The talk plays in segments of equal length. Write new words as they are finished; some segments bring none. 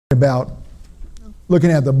about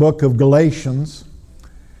looking at the book of Galatians,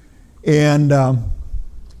 and to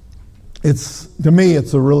me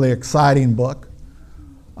it's a really exciting book.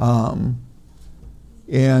 And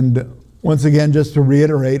once again, just to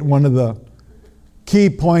reiterate, one of the key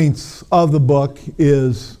points of the book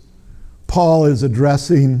is Paul is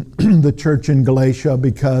addressing the church in Galatia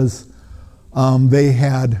because they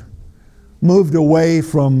had moved away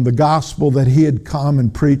from the gospel that he had come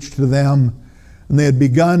and preached to them, and they had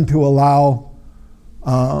begun to allow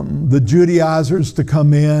the Judaizers to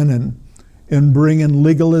come in and bring in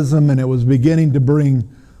legalism, and it was beginning to bring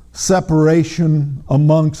separation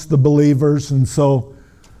amongst the believers. And so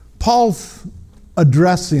Paul's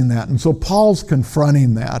addressing that, and so Paul's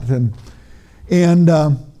confronting that,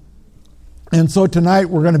 and so tonight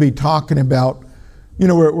we're going to be talking about,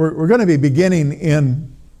 we're going to be beginning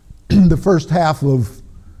in the first half of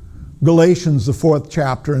Galatians, the 4th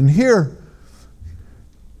chapter, and here,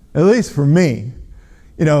 at least for me,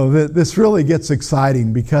 this really gets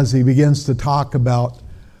exciting because he begins to talk about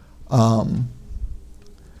the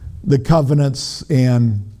covenants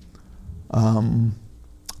and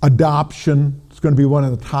adoption. It's going to be one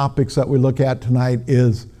of the topics that we look at tonight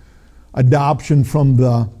is adoption from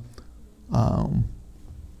the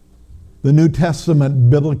New Testament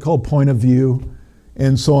biblical point of view,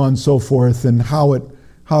 and so on and so forth, and how it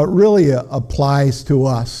really applies to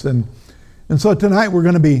us. And so tonight we're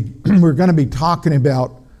going to be talking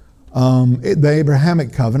about the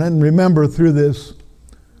Abrahamic covenant. And remember, through this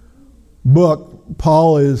book,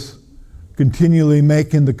 Paul is continually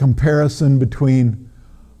making the comparison between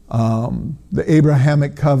the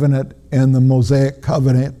Abrahamic covenant and the Mosaic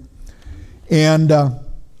covenant. And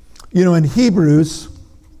in Hebrews,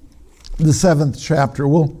 the 7th chapter,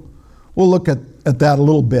 we'll look at that a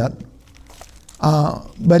little bit.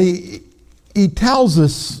 But he tells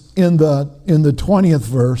us in the 20th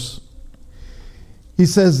verse, he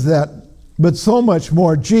says that, but so much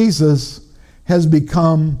more, Jesus has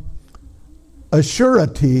become a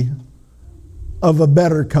surety of a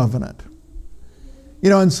better covenant.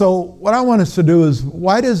 And so what I want us to do is,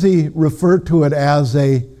 why does he refer to it as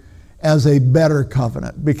a better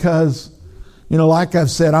covenant? Because, like I've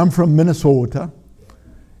said, I'm from Minnesota.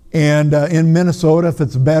 And in Minnesota, if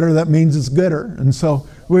it's better, that means it's gooder. And so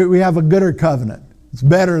we have a gooder covenant. It's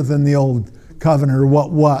better than the old covenant, or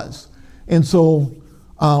what was. And so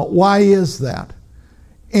why is that?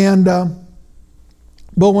 And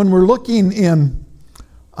but when we're looking in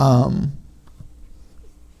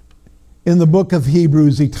the book of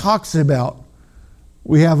Hebrews, he talks about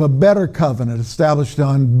we have a better covenant established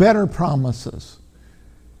on better promises.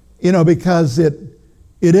 Because it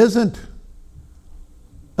isn't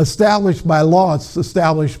established by law, it's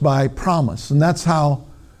established by promise. And that's how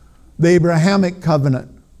the Abrahamic covenant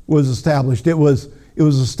was established. It was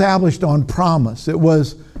established on promise. It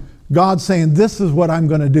was God saying, this is what I'm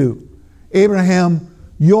going to do. Abraham,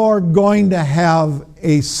 you're going to have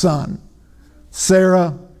a son.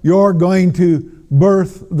 Sarah, you're going to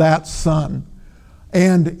birth that son.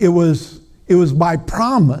 And it was by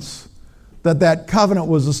promise that covenant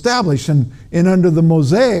was established. And under the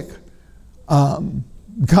Mosaic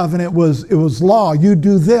covenant, it was law. You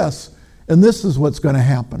do this, and this is what's going to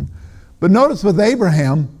happen. But notice with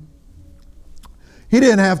Abraham, he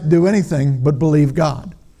didn't have to do anything but believe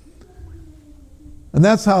God. And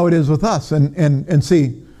that's how it is with us. And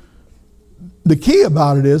see, the key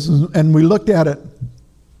about it is, and we looked at it,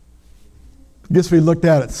 I guess we looked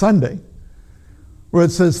at it Sunday, where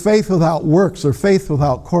it says faith without works or faith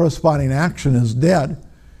without corresponding action is dead.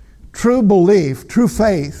 True belief, true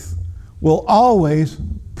faith will always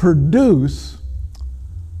produce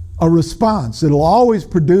a response. It'll always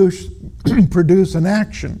produce an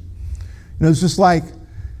action. It's just like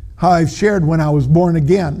how I've shared when I was born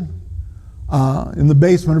again in the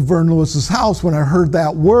basement of Vern Lewis's house, when I heard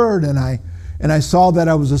that word and I saw that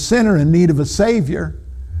I was a sinner in need of a Savior,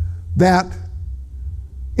 that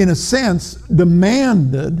in a sense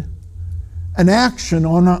demanded an action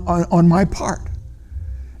on my part.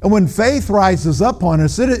 And when faith rises up on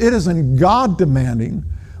us, it isn't God demanding,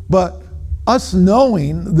 but us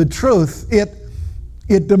knowing the truth,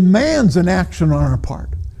 it demands an action on our part.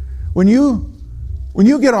 When you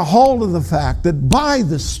get a hold of the fact that by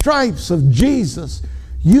the stripes of Jesus,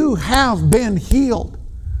 you have been healed,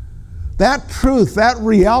 that truth, that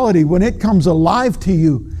reality, when it comes alive to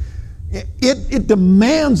you, it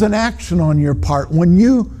demands an action on your part. When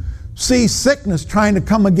you see sickness trying to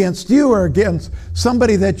come against you or against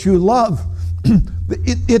somebody that you love,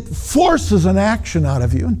 it forces an action out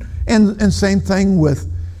of you. And same thing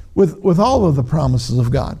with all of the promises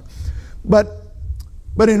of God. But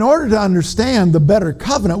But in order to understand the better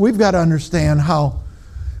covenant, we've got to understand how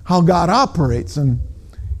God operates. And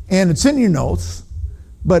it's in your notes.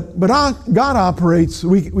 But God operates,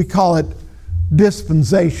 we call it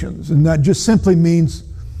dispensations. And that just simply means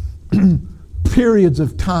periods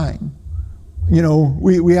of time. You know,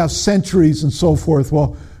 we have centuries and so forth.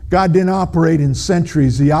 Well, God didn't operate in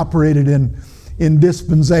centuries. He operated in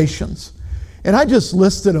dispensations. And I just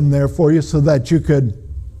listed them there for you so that you could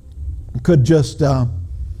just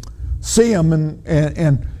see them.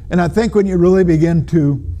 And I think when you really begin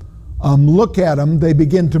to look at them, they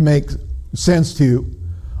begin to make sense to you.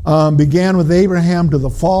 Began with Abraham to the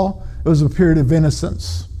fall. It was a period of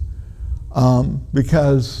innocence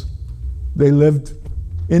because they lived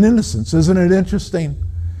in innocence. Isn't it interesting?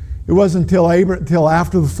 It wasn't until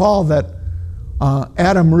after the fall that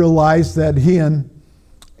Adam realized that he and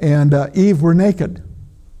Eve were naked.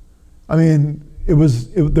 I mean, there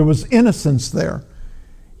was innocence there.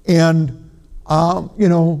 And,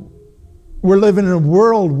 we're living in a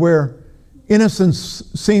world where innocence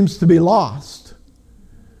seems to be lost.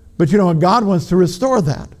 But, God wants to restore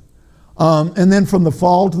that. And then from the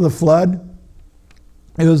fall to the flood,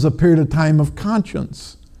 it was a period of time of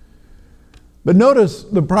conscience. But notice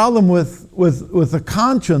the problem with the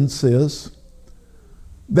conscience is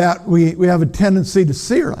that we have a tendency to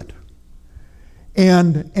sear it.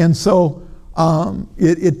 And so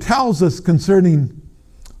it tells us concerning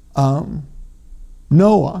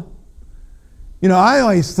Noah. I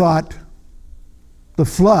always thought the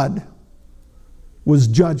flood was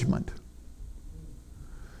judgment.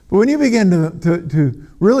 But when you begin to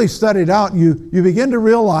really study it out, you begin to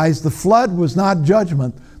realize the flood was not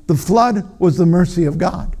judgment. The flood was the mercy of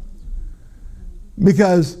God.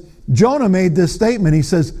 Because Jonah made this statement. He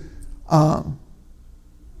says, did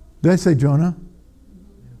I say Jonah?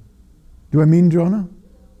 Do I mean Jonah?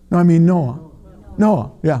 No, I mean Noah.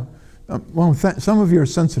 Noah, yeah. Well, some of you are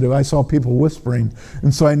sensitive. I saw people whispering,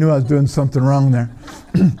 and so I knew I was doing something wrong there.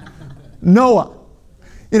 Noah.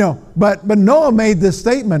 But Noah made this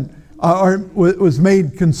statement, or was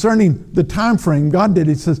made concerning the time frame. God did.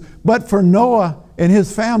 He says, but for Noah and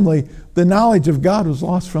his family, the knowledge of God was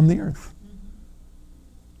lost from the earth.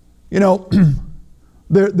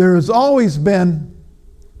 There's always been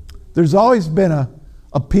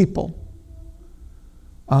a people.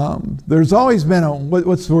 There's always been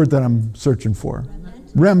what's the word that I'm searching for?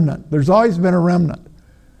 Remnant. There's always been a remnant.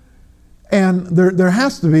 And there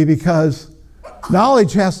has to be, because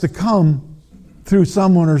knowledge has to come through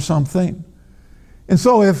someone or something. And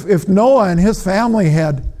so if Noah and his family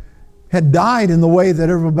had died in the way that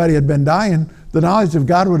everybody had been dying, the knowledge of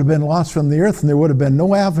God would have been lost from the earth, and there would have been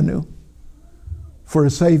no avenue for a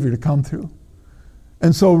Savior to come through.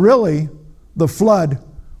 And so really, the flood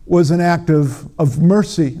was an act of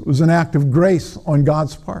mercy. It was an act of grace on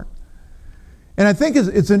God's part. And I think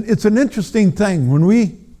it's an interesting thing when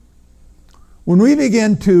we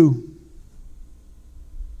begin to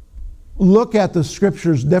look at the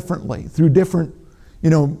scriptures differently through different,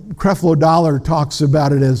 Creflo Dollar talks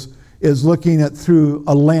about it as looking at through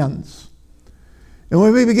a lens. And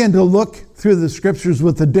when we begin to look through the scriptures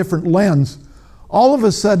with a different lens, all of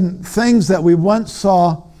a sudden things that we once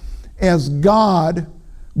saw as God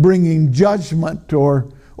bringing judgment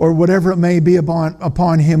or whatever it may be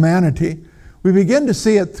upon humanity, we begin to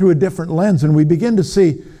see it through a different lens, and we begin to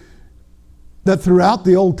see that throughout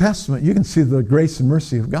the Old Testament you can see the grace and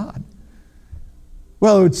mercy of God.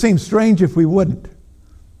 Well, it would seem strange if we wouldn't,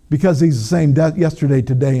 because He's the same yesterday,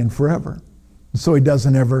 today, and forever. And so He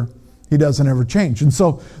doesn't ever change. And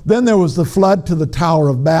so then there was the flood to the Tower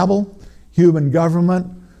of Babel, human government.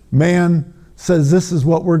 Man says, this is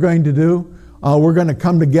what we're going to do. We're going to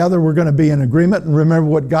come together. We're going to be in agreement. And remember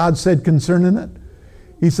what God said concerning it?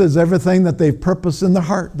 He says everything that they've purposed in their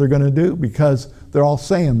heart they're going to do, because they're all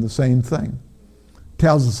saying the same thing.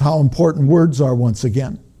 Tells us how important words are once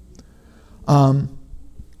again.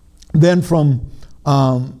 Then from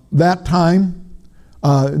that time,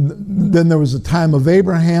 then there was a time of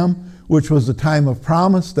Abraham, which was a time of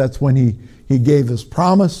promise. That's when he gave his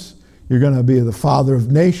promise. You're going to be the father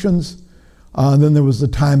of nations. Then there was the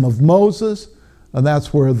time of Moses, and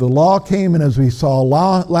that's where the law came. And as we saw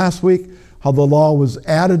last week, how the law was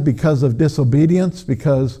added because of disobedience,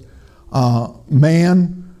 because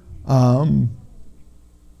man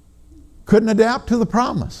couldn't adapt to the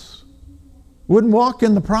promise, wouldn't walk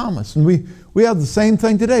in the promise. And we have the same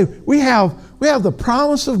thing today. We have the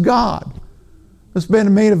promise of God that's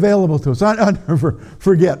been made available to us. I never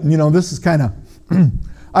forget, this is kind of,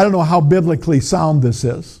 I don't know how biblically sound this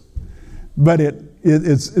is, but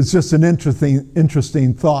it's just an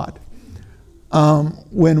interesting thought.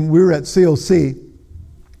 When we were at COC,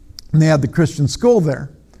 And they had the Christian school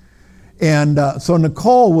there. And so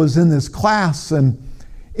Nicole was in this class, and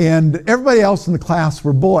everybody else in the class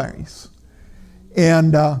were boys.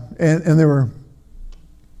 And they were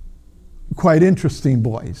quite interesting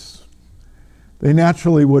boys. They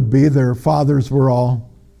naturally would be. Their fathers were all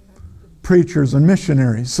preachers and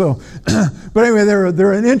missionaries. So, but anyway,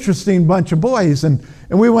 they're an interesting bunch of boys. And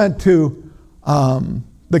we went to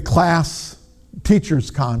the class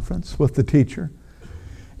teachers conference with the teacher.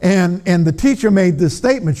 And the teacher made this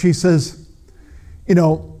statement. She says,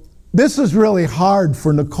 this is really hard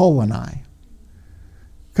for Nicole and I.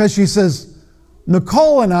 Because she says,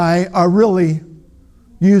 Nicole and I are really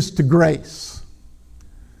used to grace.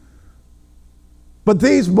 But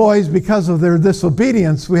these boys, because of their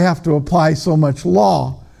disobedience, we have to apply so much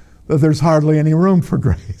law that there's hardly any room for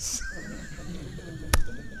grace.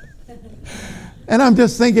 And I'm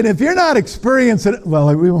just thinking, if you're not experiencing it,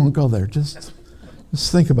 well, we won't go there. Just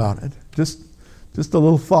think about it. Just a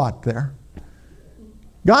little thought there.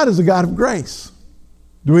 God is a God of grace.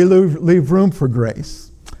 Do we leave room for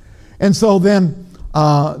grace? And so then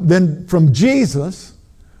from Jesus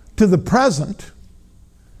to the present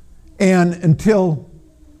and until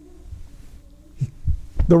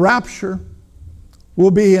the rapture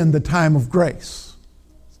will be in the time of grace.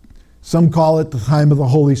 Some call it the time of the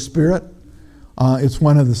Holy Spirit. It's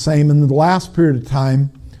one of the same. And the last period of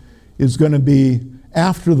time is going to be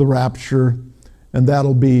after the rapture, and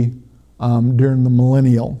that'll be during the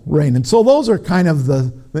millennial reign. And so those are kind of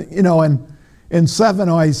and 7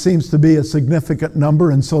 always seems to be a significant number,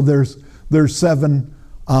 and so there's 7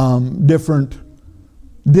 different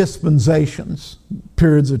dispensations,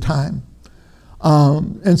 periods of time.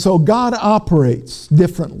 And so God operates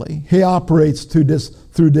differently. He operates through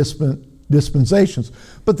dispensations.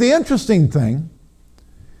 But the interesting thing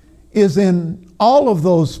is in all of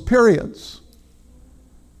those periods,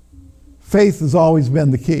 faith has always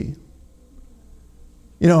been the key.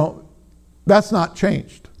 That's not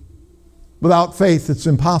changed. Without faith, it's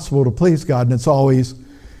impossible to please God, and it's always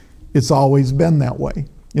been that way.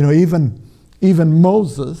 Even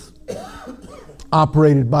Moses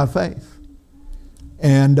operated by faith.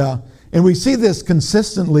 And we see this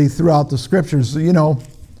consistently throughout the scriptures. I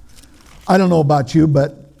don't know about you,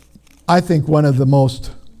 but I think one of the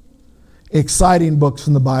most exciting books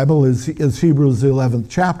in the Bible is Hebrews, the 11th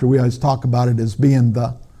chapter. We always talk about it as being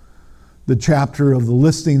the chapter of the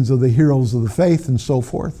listings of the heroes of the faith and so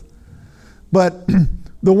forth. But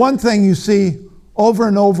the one thing you see over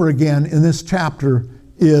and over again in this chapter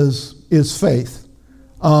is faith.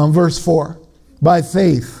 Verse 4, by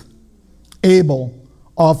faith, Abel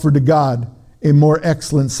offered to God a more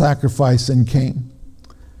excellent sacrifice than Cain.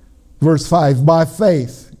 Verse 5, by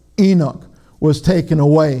faith, Enoch was taken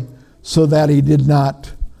away so that he did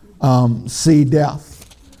not see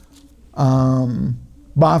death.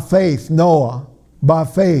 By faith, Noah. By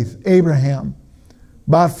faith, Abraham.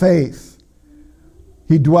 By faith,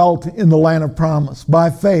 he dwelt in the land of promise. By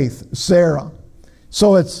faith, Sarah.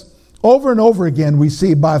 So it's over and over again we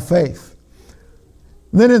see by faith.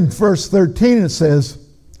 Then in verse 13 it says,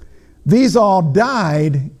 these all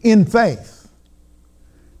died in faith.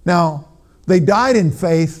 Now, they died in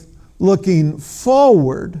faith looking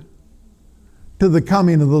forward to the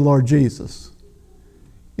coming of the Lord Jesus.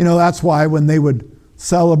 That's why when they would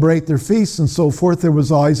celebrate their feasts and so forth, there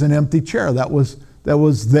was always an empty chair that was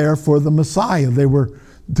there for the Messiah. They were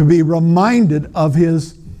to be reminded of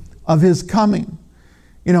his coming.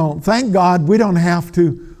 Thank God we don't have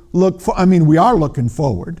to we are looking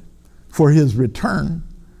forward for his return.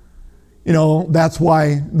 That's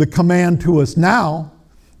why the command to us now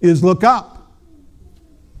is look up.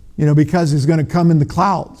 Because he's going to come in the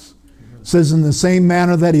clouds. It says in the same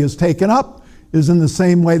manner that he is taken up is in the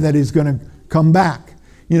same way that he's going to come back.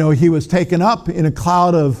 He was taken up in a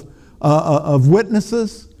cloud of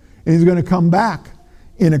witnesses, and he's going to come back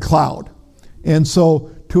in a cloud. And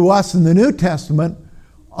so to us in the New Testament,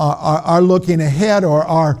 are looking ahead or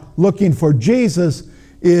are looking for Jesus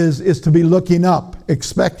is to be looking up,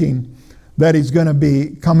 expecting that he's going to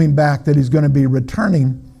be coming back, that he's going to be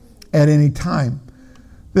returning at any time.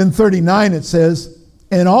 Then 39 it says,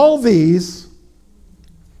 and all these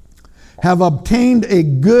have obtained a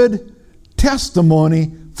good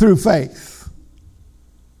testimony through faith.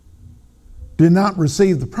 Did not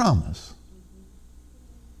receive the promise.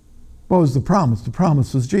 What was the promise? The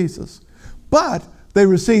promise was Jesus. But they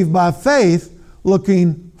received by faith,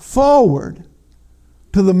 looking forward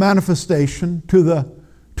to the manifestation, to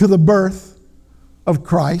the birth of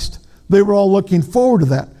Christ. They were all looking forward to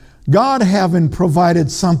that. God having provided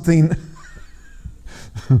something.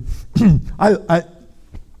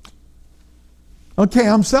 Okay,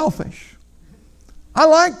 I'm selfish. I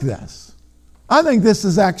like this. I think this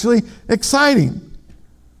is actually exciting.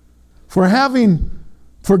 For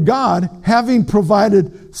God having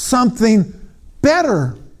provided something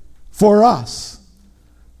better for us,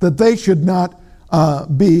 that they should not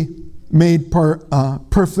be made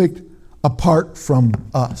perfect apart from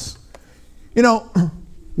us. You know,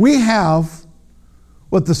 we have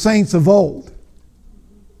what the saints of old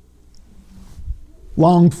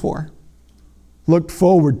longed for, looked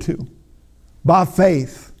forward to, by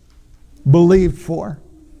faith, believed for.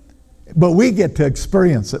 But we get to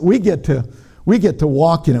experience it. We get to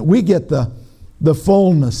walk in it. We get the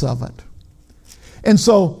fullness of it. And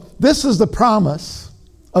so this is the promise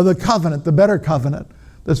of the covenant, the better covenant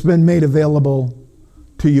that's been made available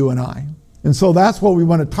to you and I. And so that's what we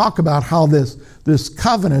want to talk about, how this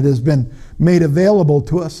covenant has been made available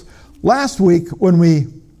to us. Last week when we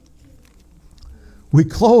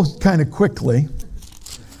closed kind of quickly,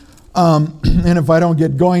 and if I don't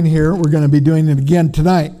get going here, we're going to be doing it again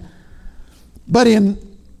tonight. But in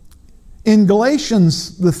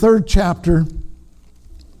Galatians, the 3rd chapter,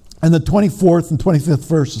 and the 24th and 25th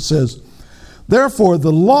verse, it says, "Therefore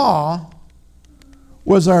the law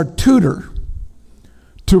was our tutor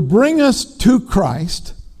to bring us to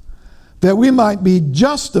Christ, that we might be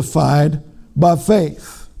justified by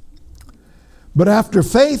faith. But after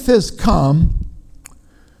faith has come,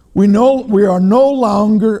 we are no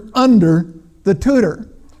longer under the tutor."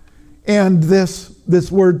 And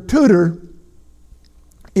this word tutor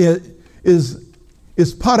is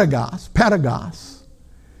patagos.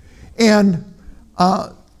 And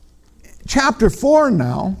chapter 4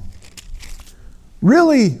 now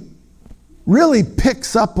really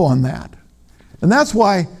picks up on that. And that's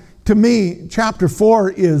why, to me, chapter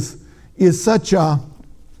 4 is such a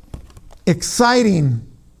exciting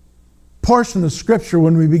portion of Scripture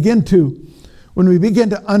when we begin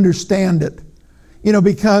to understand it. You know,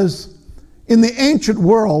 because in the ancient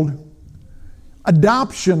world,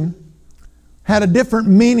 adoption had a different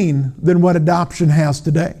meaning than what adoption has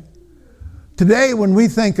today. Today, when we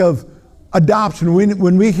think of adoption,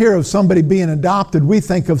 when we hear of somebody being adopted, we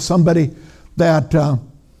think of somebody that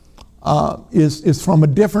is from a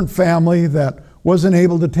different family that wasn't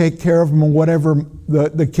able to take care of them, or whatever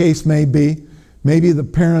the case may be. Maybe the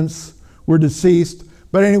parents were deceased.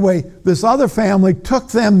 But anyway, this other family took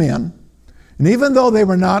them in. And even though they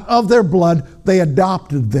were not of their blood, they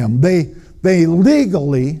adopted them. They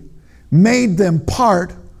legally made them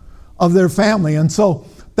part of their family. And so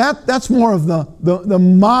that's more of the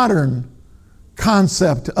modern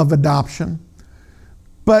concept of adoption.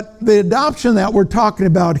 But the adoption that we're talking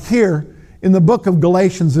about here in the book of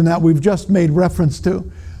Galatians, and that we've just made reference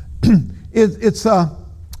to, it's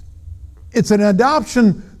an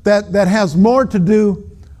adoption that has more to do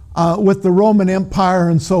with the Roman Empire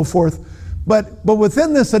and so forth. But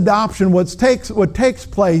within this adoption, what takes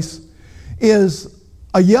place is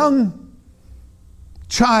a young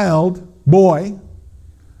child, boy,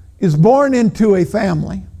 is born into a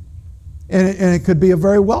family. And it could be a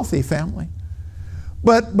very wealthy family.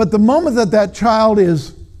 But the moment that child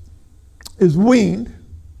is weaned,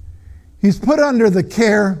 he's put under the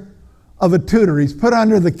care of a tutor. He's put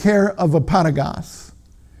under the care of a patagos.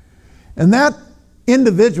 And that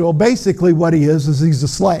individual, basically what he is he's a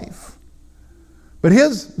slave. But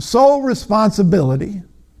his sole responsibility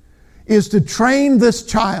is to train this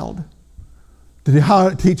child,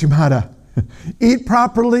 to teach him how to eat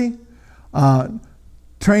properly,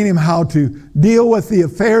 train him how to deal with the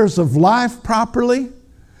affairs of life properly.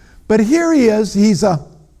 But here he is, he's an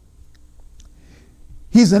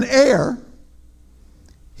heir,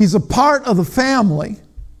 he's a part of the family,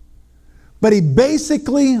 but he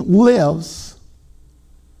basically lives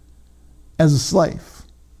as a slave.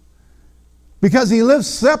 Because he lives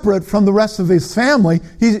separate from the rest of his family,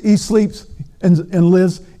 he sleeps and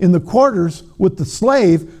lives in the quarters with the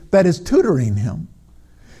slave that is tutoring him.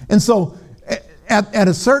 And so at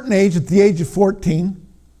a certain age, at the age of 14,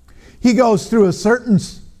 he goes through a certain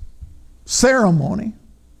ceremony.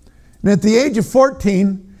 And at the age of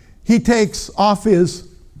 14, he takes off his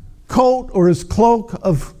coat or his cloak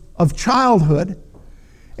of childhood,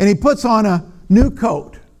 and he puts on a new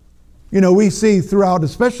coat. You know, we see throughout,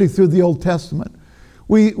 especially through the Old Testament,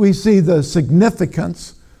 we see the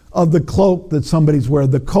significance of the cloak that somebody's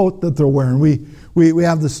wearing, the coat that they're wearing. We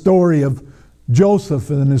have the story of Joseph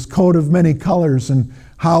and his coat of many colors, and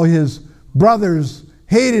how his brothers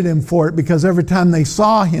hated him for it, because every time they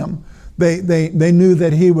saw him, they knew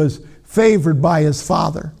that he was favored by his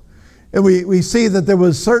father. And we see that there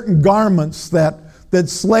was certain garments that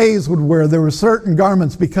slaves would wear. There were certain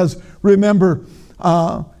garments because, remember,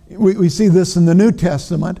 we see this in the New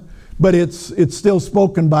Testament, but it's still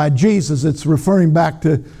spoken by Jesus. It's referring back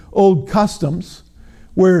to old customs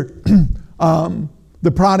where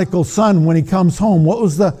the prodigal son, when he comes home, what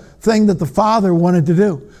was the thing that the father wanted to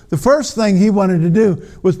do? The first thing he wanted to do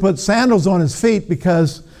was put sandals on his feet,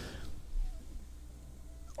 because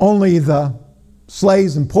only the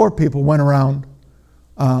slaves and poor people went around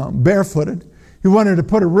barefooted. He wanted to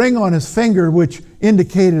put a ring on his finger, which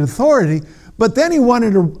indicated authority, but then he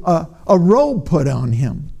wanted a robe put on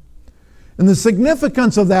him. And the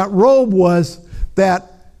significance of that robe was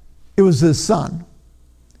that it was his son.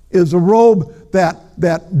 It was a robe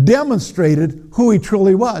that demonstrated who he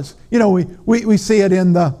truly was. You know, we see it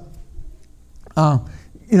in the,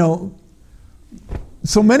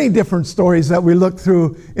 so many different stories that we look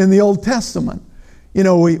through in the Old Testament. You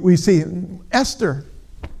know, we see Esther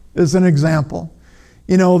is an example.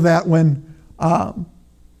 You know, that when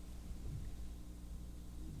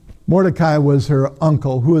Mordecai was her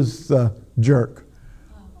uncle, who was the jerk?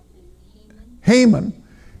 Haman.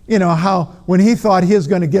 You know, how when he thought he was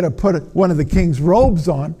going to get to put one of the king's robes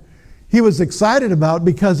on, he was excited about it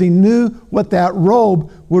because he knew what that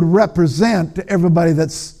robe would represent to everybody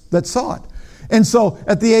that saw it. And so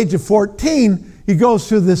at the age of 14, he goes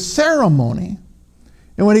through this ceremony.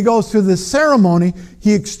 And when he goes through this ceremony,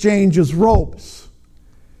 he exchanges robes.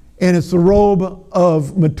 And it's the robe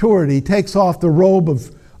of maturity. He takes off the robe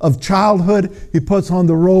of childhood. He puts on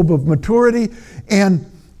the robe of maturity. And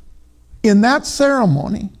in that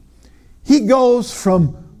ceremony, he goes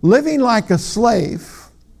from living like a slave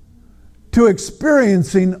to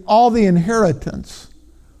experiencing all the inheritance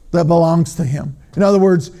that belongs to him. In other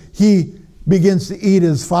words, he begins to eat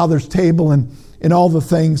his father's table and all the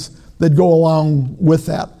things that go along with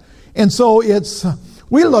that. And so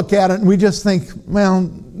we look at it and we just think, well,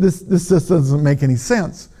 this just doesn't make any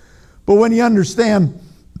sense. But when you understand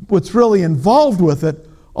what's really involved with it,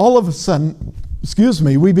 all of a sudden,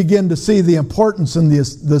 we begin to see the importance and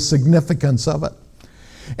the significance of it.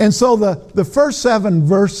 And so the first 7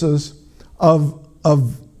 verses of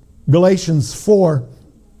Galatians 4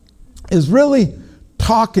 is really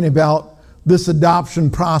talking about this adoption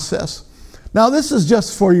process. Now, this is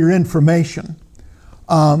just for your information,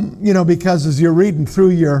 because as you're reading through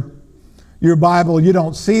your Bible, you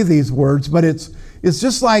don't see these words, but it's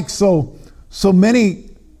just like so many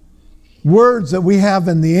words that we have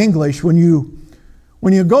in the English. When you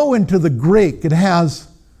go into the Greek, it has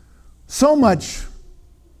so much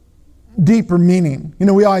deeper meaning. You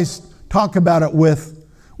know, we always talk about it with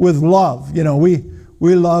love. You know, we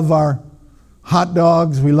love our hot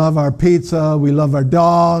dogs, we love our pizza, we love our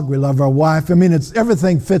dog, we love our wife. I mean,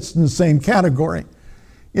 everything fits in the same category.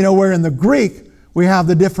 You know, where in the Greek, we have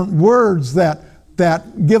the different words that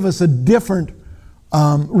give us a different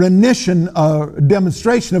rendition,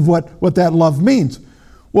 demonstration of what that love means.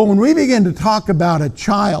 Well, when we begin to talk about a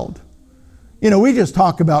child, we just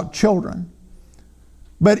talk about children.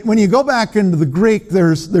 But when you go back into the Greek,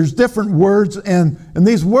 there's different words, and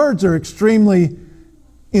these words are extremely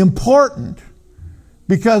important,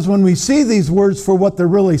 because when we see these words for what they're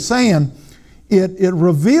really saying, it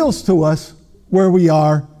reveals to us where we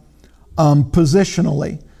are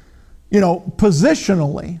positionally.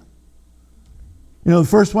 Positionally. The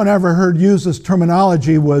first one I ever heard use this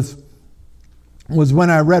terminology was when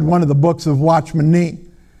I read one of the books of Watchman Nee.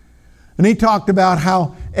 And he talked about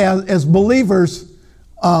how as believers,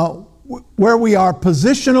 where we are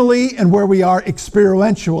positionally and where we are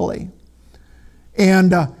experientially.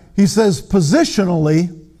 And he says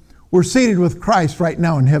positionally, we're seated with Christ right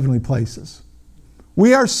now in heavenly places.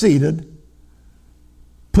 We are seated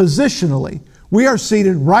positionally. We are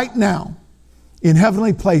seated right now in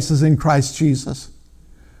heavenly places in Christ Jesus.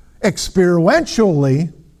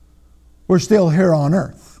 Experientially, we're still here on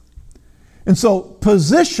earth. And so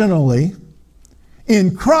positionally,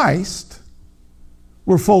 in Christ,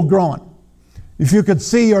 we're full grown. If you could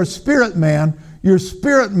see your spirit man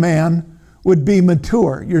would be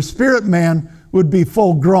mature. Your spirit man would be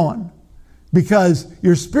full grown, because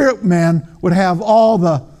your spirit man would have all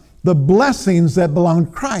the blessings that belong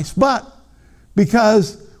to Christ. But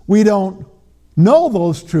because we don't know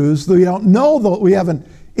those truths, we haven't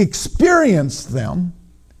experienced them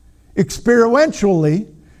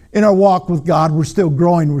experientially in our walk with God, we're still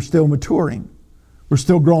growing, we're still maturing, we're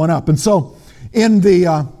still growing up. And so in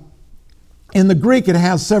the Greek, it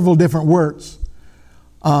has several different words.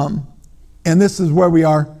 And this is where we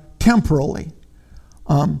are temporally.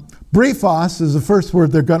 Briefos is the first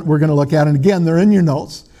word we're going to look at. And again, they're in your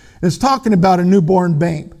notes. It's talking about a newborn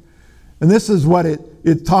babe. And this is what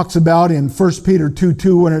it talks about in 1 Peter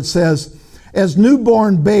 2:2 when it says, As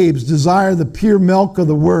newborn babes desire the pure milk of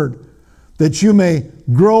the word, that you may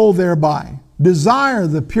grow thereby. Desire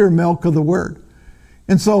the pure milk of the word.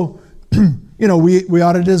 And so, we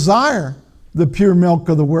ought to desire the pure milk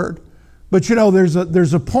of the word. But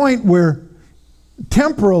there's a point where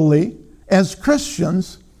temporally, as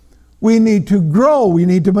Christians, we need to grow, we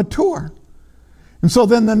need to mature. And so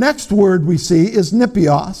then the next word we see is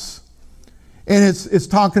nipios. And it's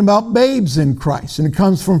talking about babes in Christ. And it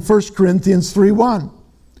comes from 1 Corinthians 3:1.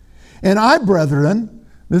 And I, brethren,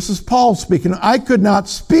 this is Paul speaking, I could not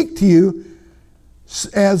speak to you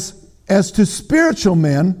as to spiritual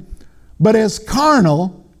men, but as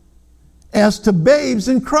carnal, as to babes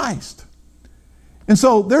in Christ. And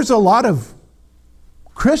so there's a lot of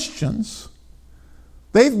Christians,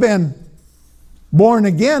 they've been born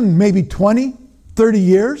again maybe 20, 30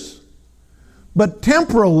 years, but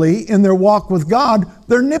temporally in their walk with God,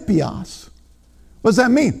 they're nipios. What does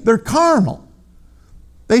that mean? They're carnal.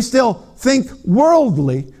 They still think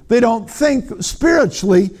worldly. They don't think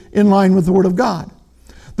spiritually in line with the Word of God.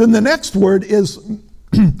 Then the next word is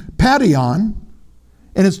padion,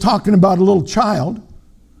 and it's talking about a little child.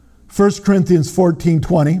 1 Corinthians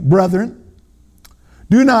 14:20. Brethren,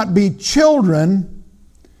 do not be children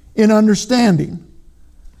in understanding.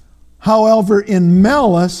 However, in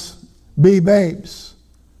malice be babes,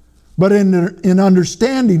 but in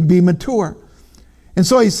understanding be mature. And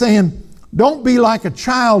so he's saying, don't be like a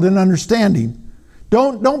child in understanding.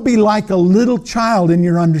 Don't be like a little child in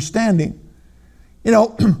your understanding.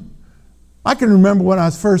 I can remember when I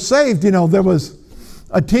was first saved, there was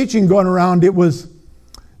a teaching going around. It was,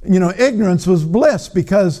 ignorance was bliss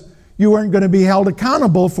because you weren't going to be held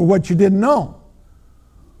accountable for what you didn't know.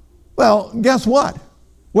 Well, guess what?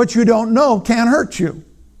 What you don't know can't hurt you.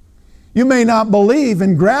 You may not believe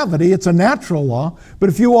in gravity. It's a natural law. But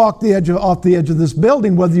if you walk off the edge of this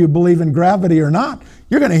building, whether you believe in gravity or not,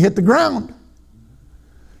 you're going to hit the ground.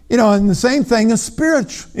 And the same thing is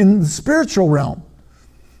in the spiritual realm.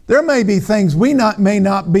 There may be things we may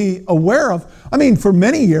not be aware of. I mean, for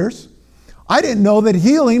many years, I didn't know that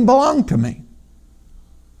healing belonged to me.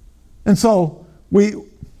 And so we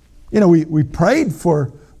prayed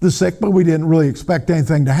for the sick, but we didn't really expect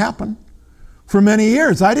anything to happen. For many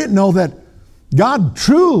years, I didn't know that God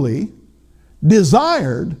truly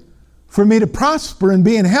desired for me to prosper and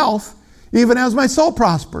be in health, even as my soul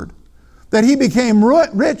prospered. That He became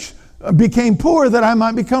rich, became poor, that I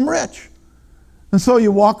might become rich. And so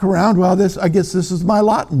you walk around, I guess this is my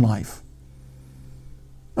lot in life.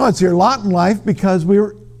 No, it's your lot in life because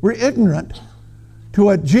we're ignorant to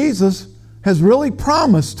what Jesus has really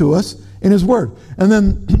promised to us in His Word. And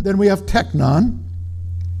then we have teknon.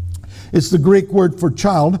 It's the Greek word for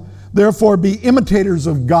child. Therefore, be imitators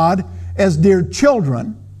of God as dear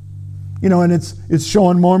children. And it's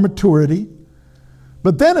showing more maturity.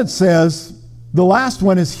 But then it says, the last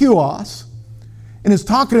one is huios. And it's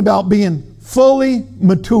talking about being fully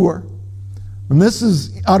mature. And this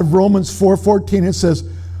is out of Romans 4:14. It says,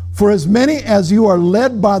 for as many as you are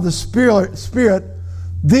led by the Spirit,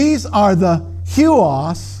 these are the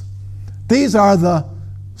huios. These are the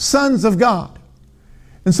sons of God.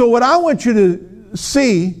 And so what I want you to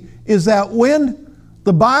see is that when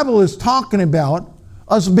the Bible is talking about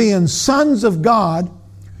us being sons of God,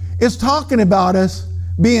 it's talking about us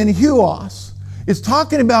being huios. It's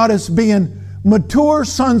talking about us being mature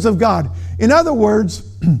sons of God. In other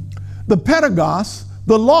words, the pedagogos,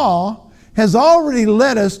 the law, has already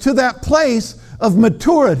led us to that place of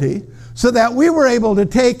maturity so that we were able to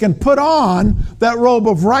take and put on that robe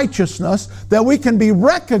of righteousness, that we can be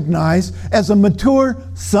recognized as a mature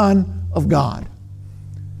son of God.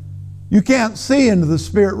 You can't see into the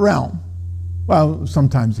spirit realm. Well,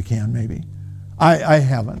 sometimes you can, maybe. I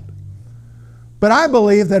haven't. But I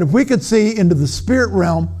believe that if we could see into the spirit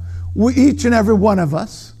realm, each and every one of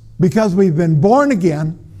us, because we've been born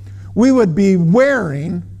again, we would be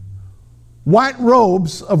wearing white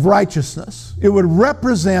robes of righteousness. It would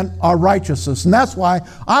represent our righteousness. And that's why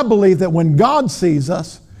I believe that when God sees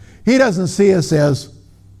us, He doesn't see us as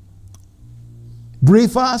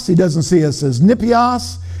briefos. He doesn't see us as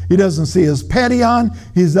nipios. He doesn't see us as padion.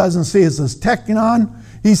 He doesn't see us as teknon.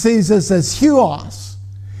 He sees us as huios.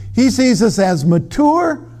 He sees us as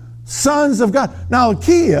mature sons of God. Now the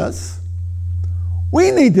key is, we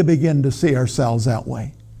need to begin to see ourselves that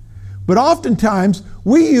way. But oftentimes,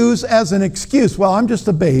 we use as an excuse, well, I'm just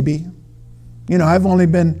a baby. I've only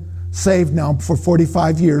been saved now for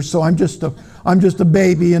 45 years, so I'm just a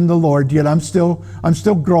baby in the Lord yet. I'm still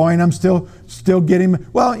growing. I'm still getting.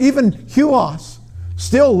 Well, even huios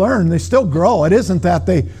still learn. They still grow. It isn't that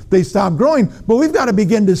they stop growing, but we've got to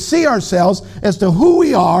begin to see ourselves as to who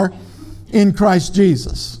we are in Christ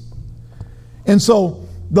Jesus. And so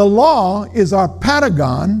the law is our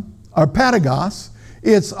patagon, our patagos.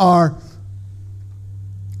 It's our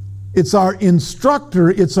instructor.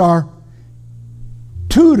 It's our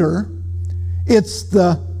tutor. It's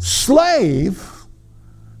the slave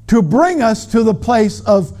to bring us to the place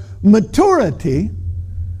of maturity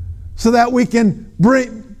so that we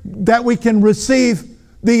can receive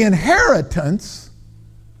the inheritance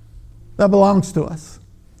that belongs to us.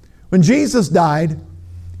 When Jesus died,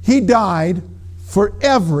 he died for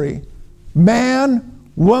every man,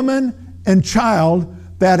 woman, and child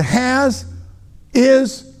that has,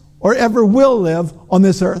 is, or ever will live on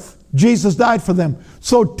this earth. Jesus died for them.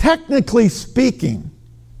 So technically speaking,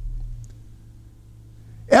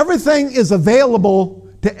 everything is available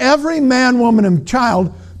to every man, woman, and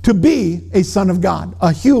child to be a son of God, a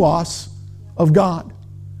huios of God.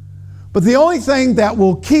 But the only thing that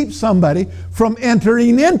will keep somebody from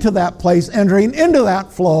entering into that place, entering into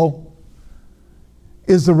that flow,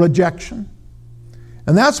 is the rejection.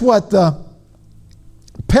 And that's what the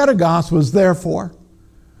Pentecost was there for,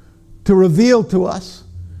 to reveal to us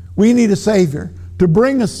we need a Savior, to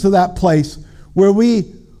bring us to that place where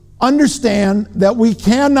we understand that we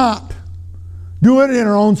cannot do it in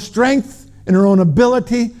our own strength, in our own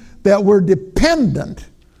ability, that we're dependent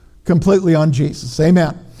completely on Jesus.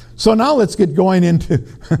 Amen. So now let's get going into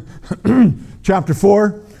chapter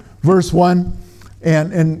 4, verse 1.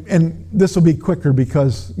 And this will be quicker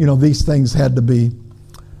because, these things had to be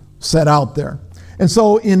set out there. And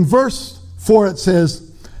so in verse 4 it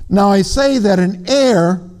says, "Now I say that an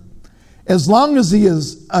heir, as long as he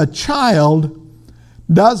is a child,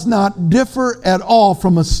 does not differ at all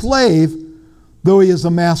from a slave, though he is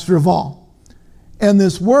a master of all." And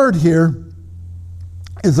this word here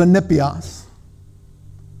is anipios.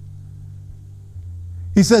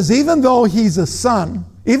 He says, even though he's a son,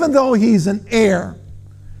 even though he's an heir,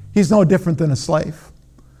 he's no different than a slave.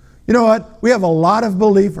 You know what? We have a lot of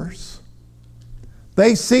believers.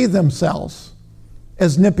 They see themselves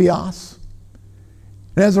as nipios.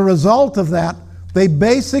 And as a result of that, they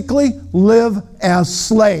basically live as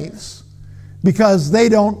slaves because they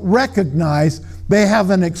don't recognize, they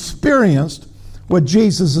haven't experienced what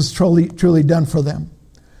Jesus has truly done for them.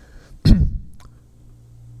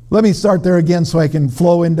 Let me start there again so I can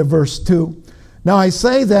flow into verse 2. Now I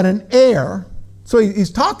say that an heir, so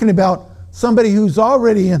he's talking about somebody who's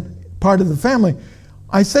already part of the family.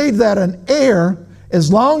 I say that an heir,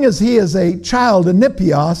 as long as he is a child, a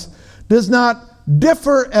nipios, does not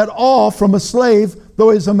differ at all from a slave, though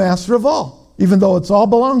he's a master of all, even though it all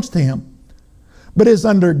belongs to him, but is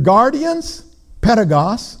under guardians,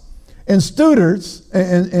 pedagogos, and stewards,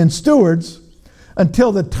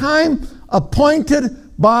 until the time appointed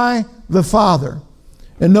by the Father.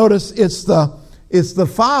 And notice it's the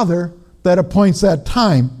Father that appoints that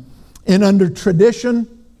time. And under tradition,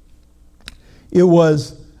 it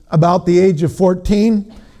was about the age of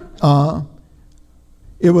 14.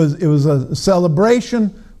 It was a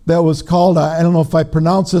celebration that was called, I don't know if I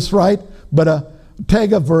pronounce this right, but a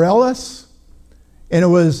Tega Virelis. And it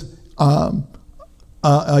was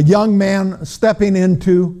a young man stepping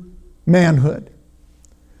into manhood.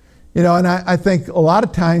 And I think a lot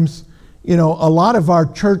of times, a lot of our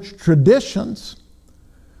church traditions,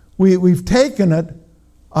 we've taken it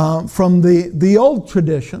from the old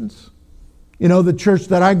traditions. The church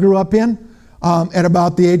that I grew up in, at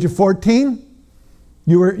about the age of 14,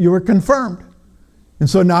 you were confirmed. And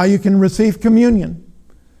so now you can receive communion.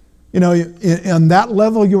 On that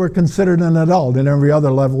level you were considered an adult. In every other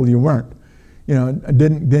level you weren't.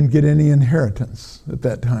 Didn't get any inheritance at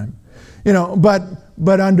that time.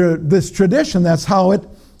 But under this tradition, that's how it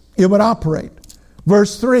would operate.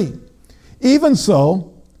 Verse 3, even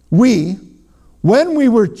so, we, when we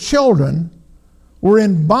were children, were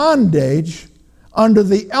in bondage under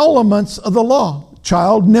the elements of the law.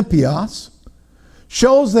 Child, nipios,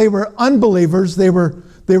 shows they were unbelievers. They were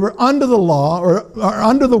under the law or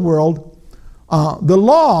under the world. The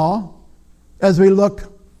law, as we looked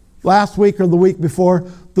last week or the week before,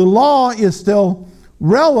 the law is still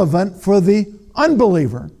relevant for the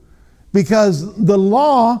unbeliever because the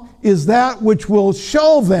law is that which will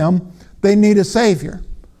show them they need a Savior.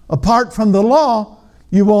 Apart from the law,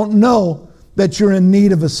 you won't know that you're in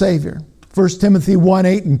need of a Savior. 1 Timothy 1,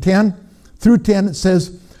 8 and 10 through 10, it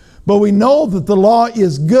says, "But we know that the law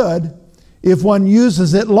is good if one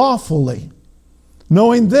uses it lawfully,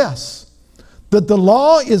 knowing this, that the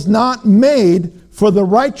law is not made for the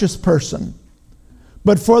righteous person,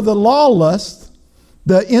 but for the lawless,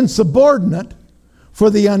 the insubordinate, for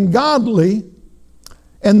the ungodly,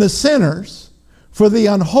 and the sinners, for the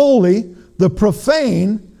unholy, the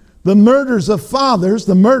profane, the murders of fathers,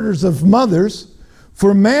 the murders of mothers,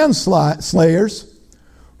 for manslayers,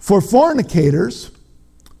 for fornicators,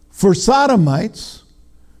 for sodomites,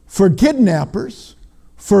 for kidnappers,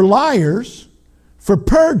 for liars, for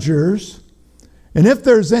perjurers, and if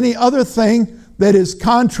there's any other thing that is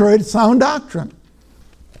contrary to sound doctrine.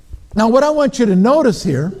 Now, what I want you to notice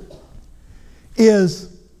here is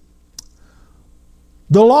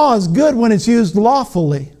the law is good when it's used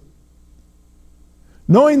lawfully.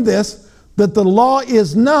 Knowing this, that the law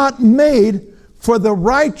is not made for the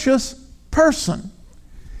righteous person.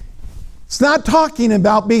 It's not talking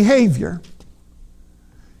about behavior.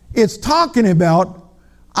 It's talking about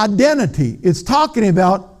identity. It's talking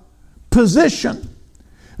about position.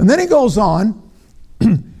 And then he goes on,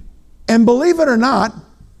 and believe it or not,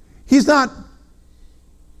 he's not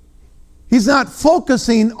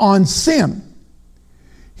focusing on sin.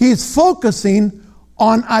 He's focusing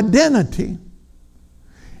on identity.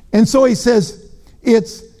 And so he says,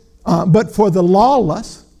 but for the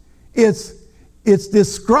lawless, it's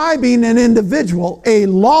describing an individual, a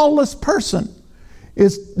lawless person.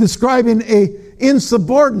 It's describing a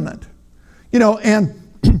insubordinate. And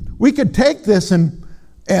we could take this and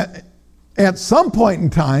at some point in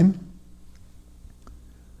time,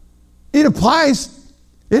 it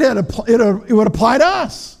would apply to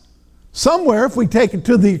us somewhere if we take it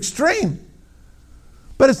to the extreme.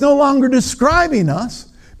 But it's no longer describing us,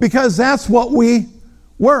 because that's what we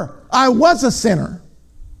were. I was a sinner.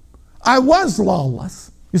 I was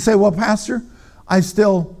lawless. You say, well, Pastor, I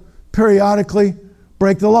still periodically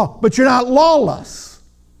break the law. But you're not lawless.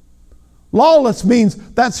 Lawless means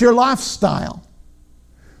that's your lifestyle.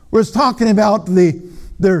 We're talking about the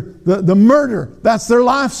murder. That's their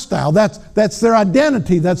lifestyle. That's their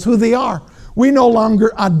identity. That's who they are. We no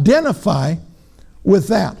longer identify with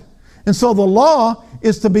that. And so the law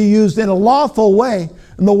is to be used in a lawful way.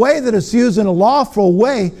 And the way that it's used in a lawful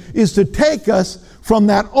way is to take us from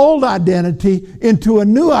that old identity into a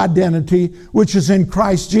new identity, which is in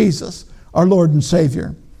Christ Jesus, our Lord and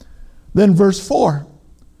Savior. Then verse 4.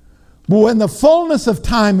 But when the fullness of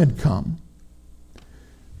time had come,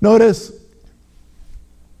 notice,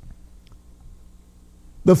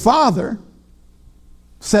 the Father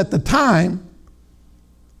set the time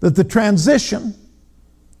that the transition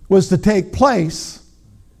was to take place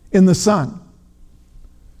in the Son.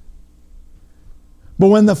 But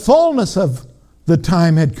when the fullness of the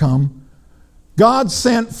time had come, God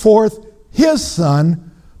sent forth His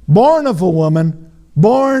Son, born of a woman,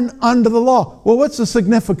 born under the law. Well, what's the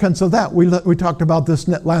significance of that? We talked about this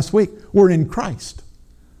last week. We're in Christ.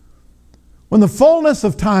 When the fullness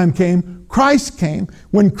of time came, Christ came.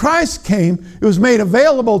 When Christ came, it was made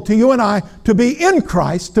available to you and I to be in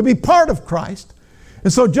Christ, to be part of Christ.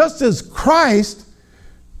 And so just as Christ,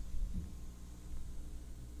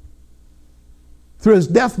 through His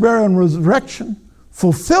death, burial, and resurrection,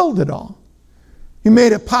 fulfilled it all, He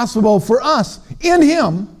made it possible for us in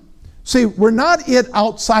Him. See, we're not it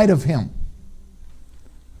outside of Him.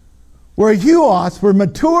 We're huios, we're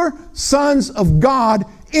mature sons of God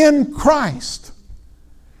in Christ.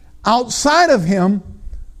 Outside of Him,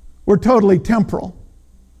 we're totally temporal.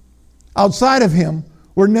 Outside of Him,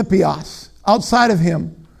 we're nipios. Outside of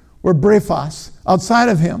Him, we're brephos. Outside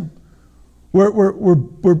of Him,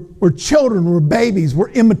 we're children, we're babies, we're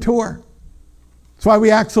immature. That's why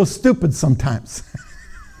we act so stupid sometimes.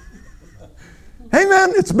 Hey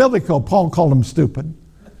man, it's biblical. Paul called them stupid.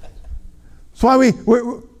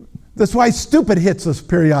 That's why stupid hits us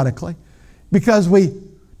periodically. Because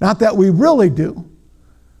not that we really do,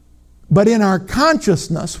 but in our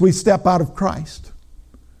consciousness, we step out of Christ.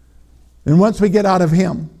 And once we get out of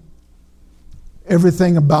Him,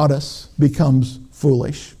 everything about us becomes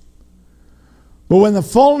foolish. But when the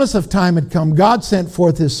fullness of time had come, God sent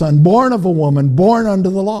forth His Son, born of a woman, born under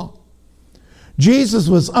the law. Jesus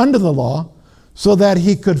was under the law so that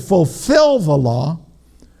He could fulfill the law,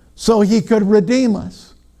 so He could redeem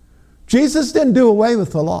us. Jesus didn't do away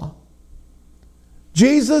with the law.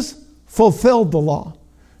 Jesus fulfilled the law.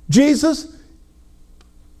 Jesus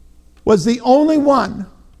was the only one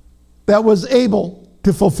that was able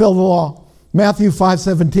to fulfill the law. Matthew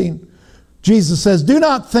 5:17. Jesus says, "Do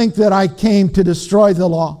not think that I came to destroy the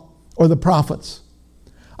law or the prophets.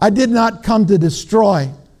 I did not come to destroy,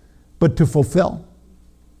 but to fulfill."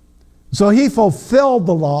 So He fulfilled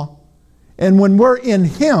the law, and when we're in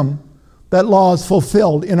Him, that law is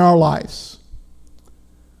fulfilled in our lives.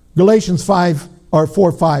 Galatians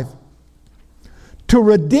 4:5. To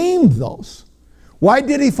redeem those. Why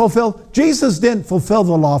did He fulfill? Jesus didn't fulfill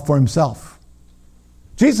the law for Himself.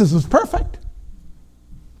 Jesus was perfect.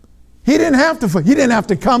 He didn't have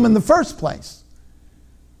to come in the first place.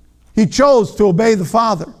 He chose to obey the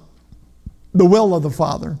Father, the will of the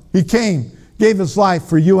Father. He came, gave his life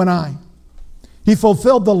for you and I. He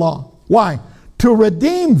fulfilled the law. Why? To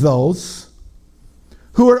redeem those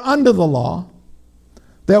who are under the law,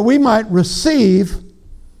 that we might receive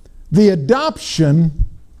the adoption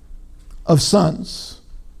of sons.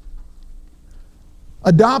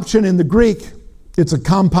 Adoption in the Greek, it's a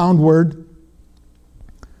compound word.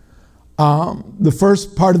 The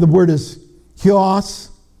first part of the word is huios,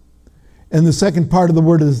 and the second part of the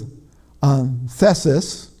word is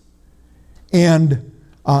thesis. And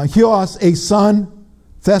huios, a son,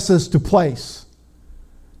 thesis, to place.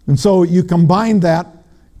 And so you combine that,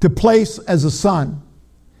 to place as a son.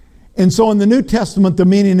 And so in the New Testament, the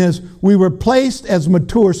meaning is we were placed as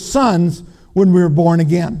mature sons when we were born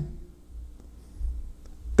again.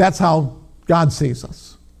 That's how God sees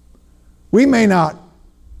us. We may not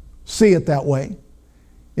see it that way.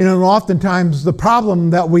 You know, oftentimes the problem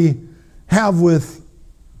that we have with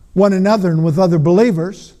one another and with other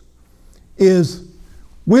believers is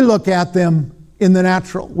we look at them in the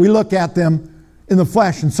natural. We look at them in the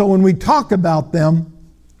flesh. And so when we talk about them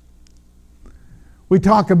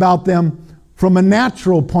from a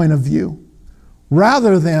natural point of view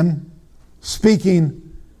rather than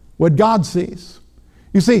speaking what God sees.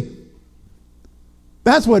 You see,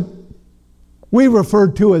 that's what we refer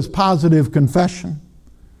to as positive confession.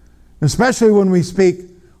 Especially when we speak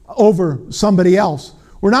over somebody else.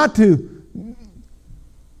 We're not to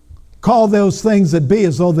call those things that be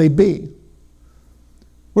as though they be.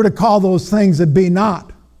 We're to call those things that be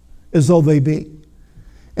not as though they be.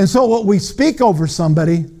 And so what we speak over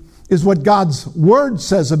somebody is what God's Word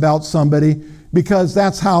says about somebody, because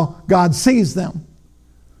that's how God sees them.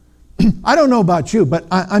 I don't know about you, but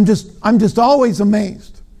I'm just always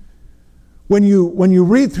amazed when you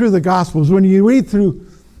read through the Gospels, when you read through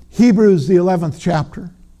Hebrews, the 11th chapter,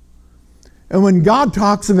 and when God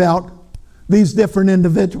talks about these different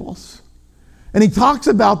individuals, and he talks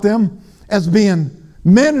about them as being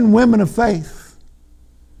men and women of faith.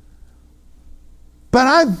 But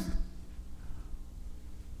I've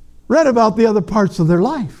read about the other parts of their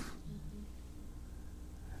life.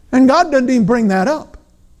 And God doesn't even bring that up.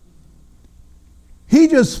 He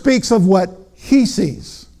just speaks of what he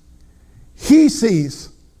sees. He sees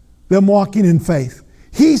them walking in faith.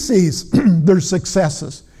 He sees their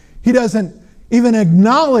successes. He doesn't even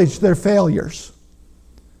acknowledge their failures.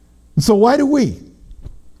 And so why do we?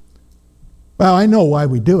 Well, I know why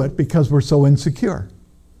we do it, because we're so insecure.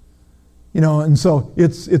 You know, and so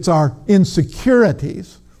it's our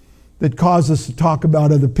insecurities that cause us to talk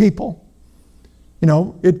about other people. You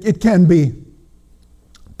know, it can be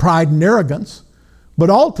pride and arrogance, but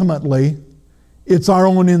ultimately it's our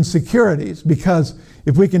own insecurities, because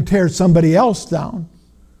if we can tear somebody else down,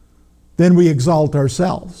 then we exalt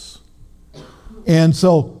ourselves. And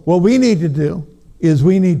so what we need to do is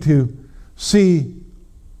we need to see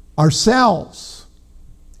ourselves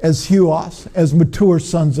as huios, as mature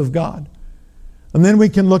sons of God. And then we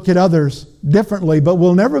can look at others differently, but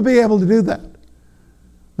we'll never be able to do that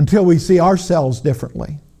until we see ourselves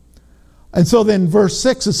differently. And so then verse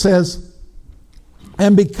 6 it says,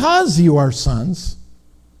 and because you are sons.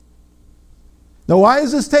 Now why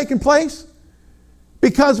is this taking place?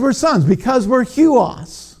 Because we're sons, because we're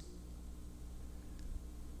huios.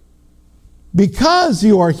 Because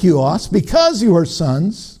you are huios, because you are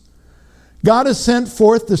sons, God has sent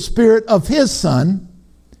forth the Spirit of His Son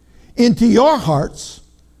into your hearts,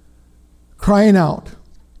 crying out,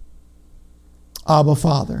 Abba,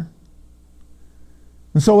 Father.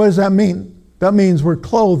 And so what does that mean? That means we're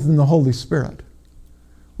clothed in the Holy Spirit.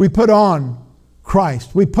 We put on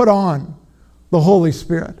Christ. We put on the Holy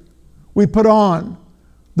Spirit. We put on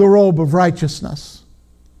the robe of righteousness.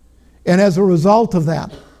 And as a result of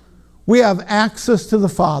that, we have access to the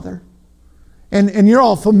Father. And you're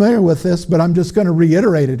all familiar with this, but I'm just going to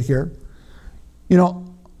reiterate it here. You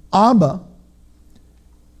know, Abba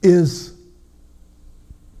is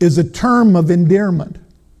a term of endearment.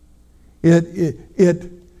 It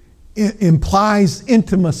implies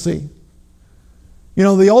intimacy. You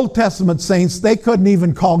know, the Old Testament saints, they couldn't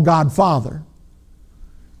even call God Father.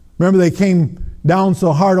 Remember, they came down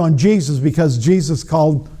so hard on Jesus because Jesus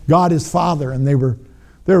called God his Father, and they were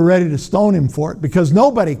ready to stone him for it, because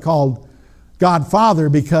nobody called God Father,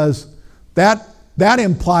 because that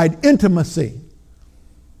implied intimacy.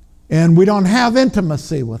 And we don't have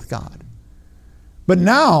intimacy with God. But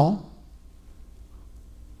now,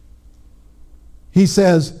 he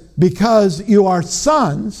says, because you are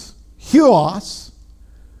sons, huios,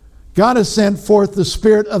 God has sent forth the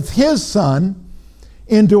Spirit of His Son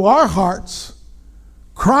into our hearts,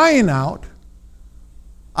 crying out,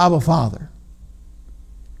 Abba Father.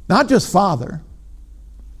 Not just Father,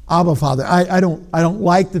 Abba Father. I don't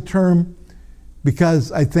like the term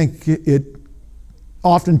because I think it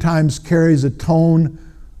oftentimes carries a tone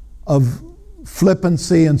of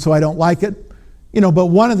flippancy, and so I don't like it. But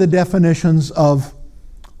one of the definitions of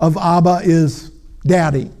Abba is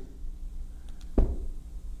daddy.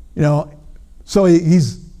 So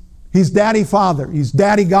he's daddy Father. He's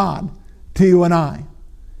daddy God to you and I.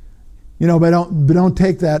 But don't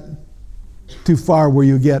take that too far where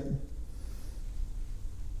you get,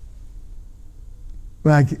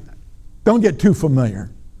 don't get too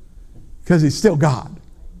familiar, because he's still God.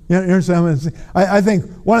 You understand? I think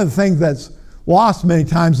one of the things that's lost many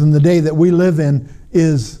times in the day that we live in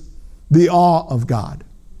is the awe of God.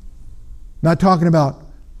 Not talking about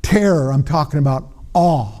terror, I'm talking about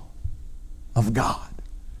awe of God.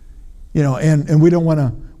 And we don't want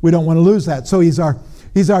to lose that. So he's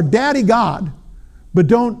our daddy God, but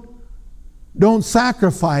don't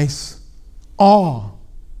sacrifice awe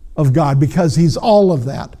of God, because he's all of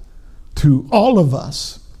that to all of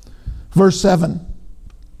us. Verse 7,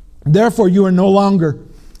 therefore you are no longer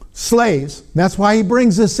slaves. That's why he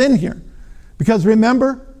brings this in here. Because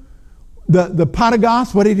remember, the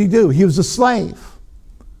Patagos, what did he do? He was a slave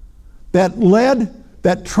that led,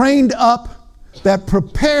 that trained up, that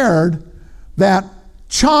prepared that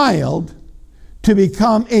child to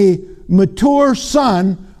become a mature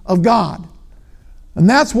son of God. And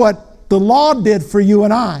that's what the law did for you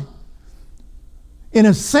and I. In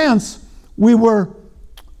a sense, we were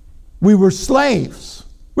slaves.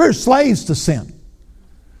 We're slaves to sin.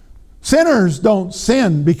 Sinners don't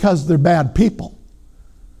sin because they're bad people.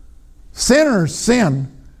 Sinners sin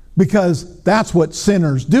because that's what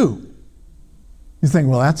sinners do. You think,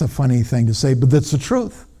 well, that's a funny thing to say, but that's the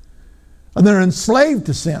truth. And they're enslaved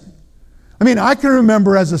to sin. I can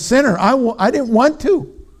remember as a sinner, I didn't want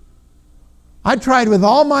to. I tried with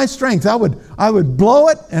all my strength. I would blow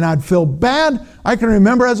it and I'd feel bad. I can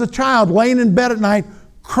remember as a child laying in bed at night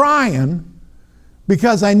crying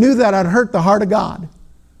because I knew that I'd hurt the heart of God.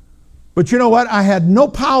 But you know what? I had no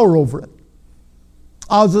power over it.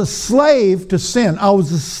 I was a slave to sin. I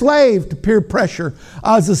was a slave to peer pressure.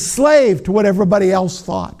 I was a slave to what everybody else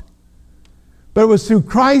thought. But it was through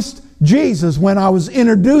Christ Jesus when I was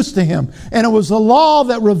introduced to him. And it was the law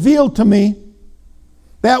that revealed to me,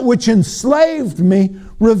 that which enslaved me,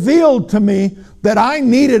 revealed to me that I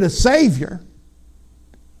needed a Savior.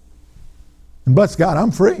 And bless God,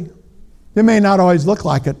 I'm free. It may not always look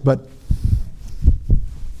like it, but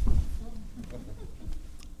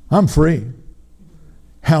I'm free.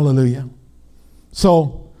 Hallelujah.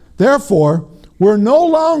 So, therefore, you are no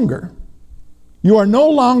longer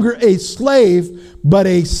a slave, but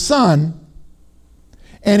a son,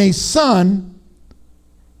 and a son,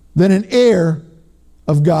 then an heir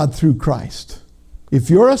of God through Christ.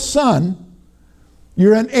 If you're a son,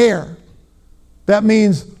 you're an heir. That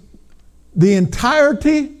means the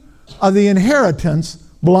entirety of the inheritance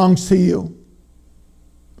belongs to you.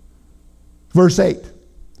 Verse 8.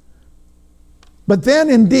 But then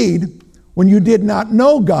indeed, when you did not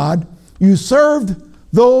know God, you served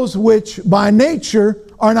those which by nature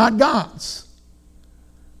are not God's.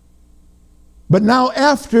 But now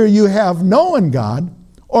after you have known God,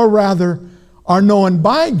 or rather are known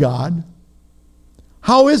by God,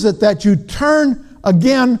 how is it that you turn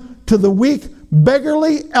again to the weak,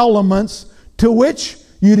 beggarly elements to which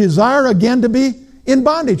you desire again to be in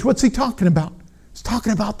bondage? What's he talking about? He's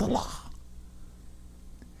talking about the law.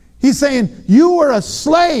 He's saying you were a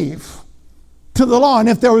slave to the law. And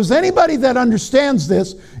if there was anybody that understands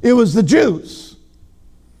this, it was the Jews.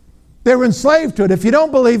 They were enslaved to it. If you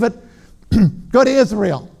don't believe it, go to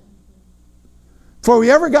Israel. Before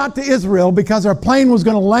we ever got to Israel, because our plane was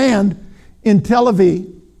going to land in Tel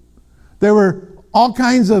Aviv, there were all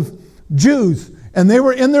kinds of Jews, and they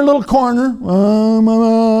were in their little corner.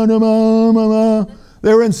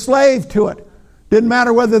 They were enslaved to it. Didn't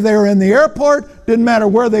matter whether they were in the airport, didn't matter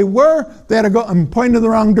where they were, they had to go, I'm pointing in the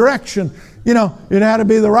wrong direction. It had to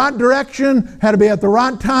be the right direction, had to be at the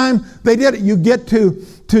right time. They did it. You get to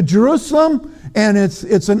Jerusalem, and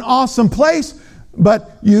it's an awesome place,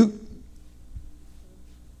 but you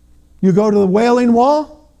go to the Wailing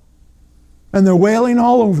Wall, and they're wailing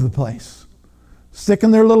all over the place,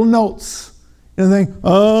 sticking their little notes, and they think,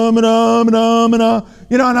 and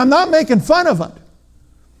I'm not making fun of it.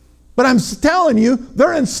 But I'm telling you,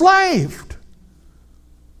 they're enslaved.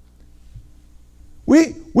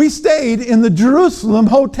 We stayed in the Jerusalem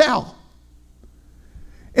Hotel.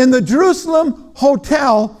 In the Jerusalem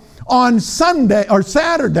Hotel on Sunday or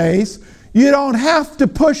Saturdays, you don't have to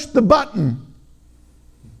push the button.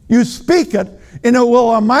 You speak it, and it will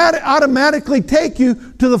automatically take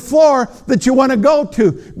you to the floor that you want to go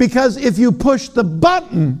to. Because if you push the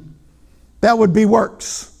button, that would be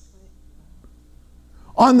works.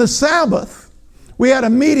 On the Sabbath, we had a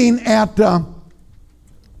meeting at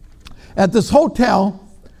this hotel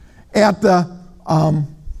at the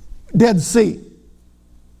Dead Sea.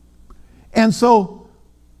 And so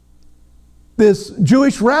this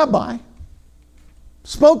Jewish rabbi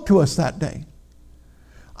spoke to us that day.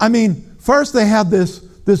 I mean, first they had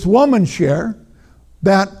this woman share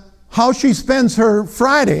that how she spends her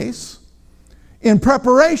Fridays in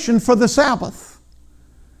preparation for the Sabbath.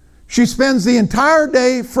 She spends the entire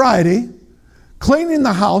day Friday cleaning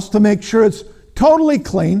the house to make sure it's totally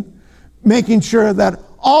clean, making sure that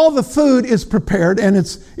all the food is prepared, and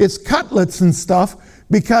it's cutlets and stuff,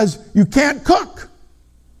 because you can't cook.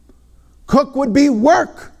 Cook would be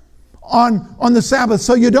work on the Sabbath,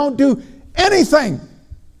 so you don't do anything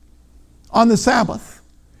on the Sabbath.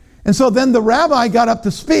 And so then the rabbi got up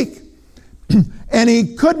to speak, and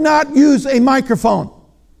he could not use a microphone.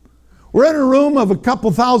 We're in a room of a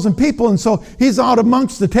couple thousand people, and so he's out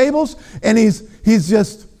amongst the tables, and he's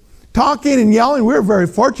just talking and yelling. We were very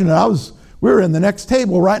fortunate. We were in the next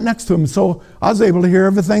table right next to him, so I was able to hear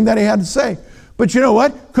everything that he had to say. But you know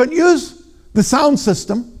what? Couldn't use the sound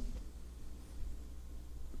system,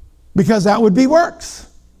 because that would be works.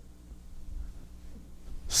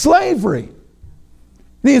 Slavery.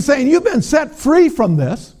 And he's saying, you've been set free from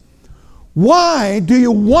this. Why do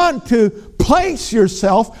you want to place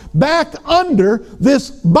yourself back under this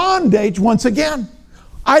bondage once again?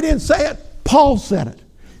 I didn't say it. Paul said it.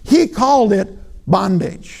 He called it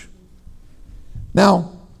bondage.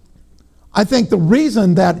 Now, I think the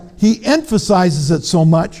reason that he emphasizes it so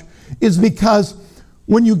much is because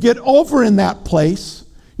when you get over in that place,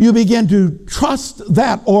 you begin to trust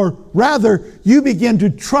that, or rather, you begin to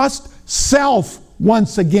trust self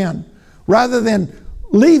once again, rather than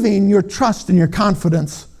leaving your trust and your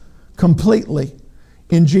confidence completely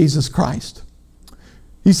in Jesus Christ.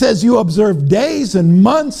 He says you observe days and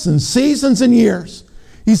months and seasons and years.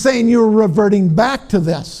 He's saying you're reverting back to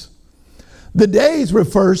this. The days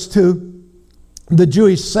refers to the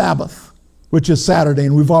Jewish Sabbath, which is Saturday,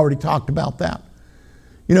 and we've already talked about that.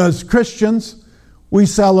 You know, as Christians, we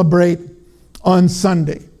celebrate on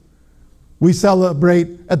Sunday. We celebrate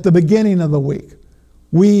at the beginning of the week.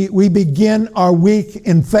 We begin our week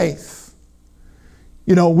in faith.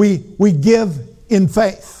 You know, we give in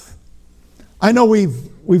faith. I know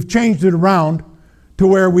we've changed it around to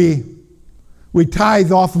where we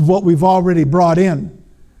tithe off of what we've already brought in.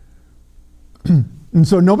 And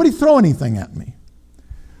so nobody throw anything at me.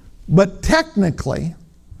 But technically,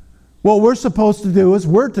 what we're supposed to do is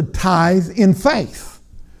we're to tithe in faith.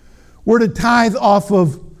 We're to tithe off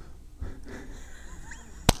of...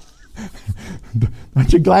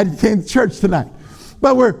 Aren't you glad you came to church tonight?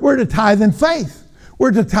 But we're to tithe in faith.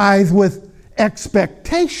 We're to tithe with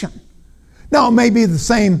expectation. Now, it may be the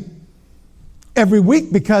same every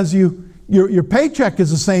week because your paycheck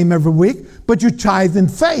is the same every week, but you tithe in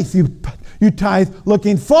faith. You tithe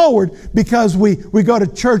looking forward because we go to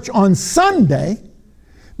church on Sunday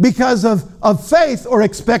because of faith or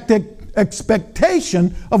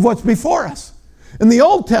expectation of what's before us. In the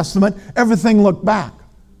Old Testament, everything looked back.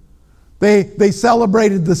 They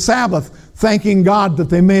celebrated the Sabbath, thanking God that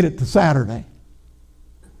they made it to Saturday.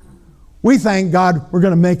 We thank God we're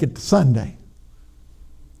going to make it to Sunday.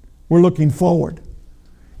 We're looking forward.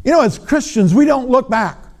 You know, as Christians, we don't look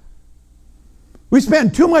back. We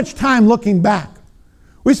spend too much time looking back.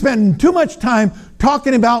 We spend too much time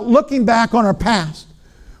talking about looking back on our past.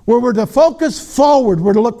 Where we're to focus forward,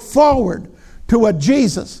 we're to look forward to what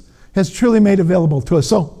Jesus has truly made available to us.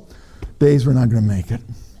 So, days we're not going to make it.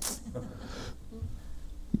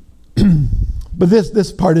 But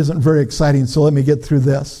this part isn't very exciting, so let me get through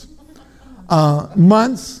this.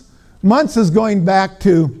 Months is going back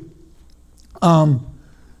to the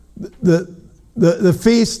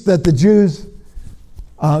feast that the Jews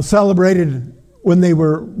celebrated when they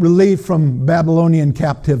were relieved from Babylonian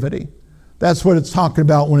captivity. That's what it's talking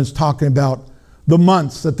about when it's talking about the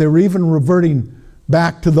months, that they were even reverting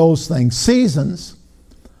back to those things. Seasons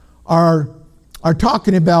are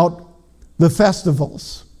talking about the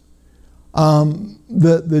festivals.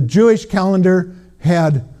 The Jewish calendar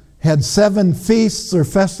had 7 feasts or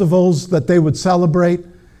festivals that they would celebrate.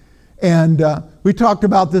 And we talked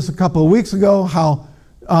about this a couple of weeks ago, how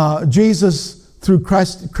Jesus, through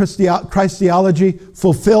Christology,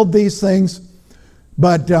 fulfilled these things.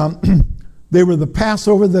 But they were the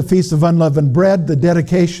Passover, the Feast of Unleavened Bread, the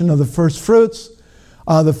dedication of the first fruits,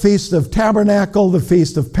 the Feast of Tabernacle, the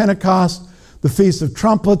Feast of Pentecost, the Feast of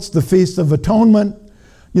Trumpets, the Feast of Atonement.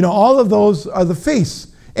 All of those are the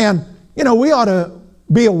feasts. And, we ought to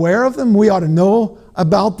be aware of them. We ought to know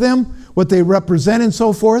about them, what they represent and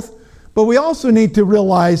so forth. But we also need to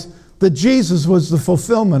realize that Jesus was the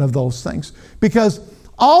fulfillment of those things. Because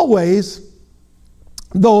always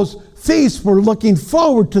those feasts were looking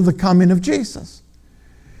forward to the coming of Jesus.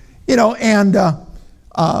 And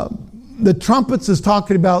the trumpets is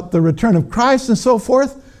talking about the return of Christ and so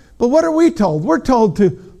forth. But what are we told? We're told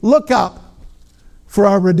to look up, for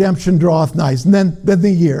our redemption draweth nigh. And then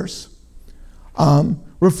the years.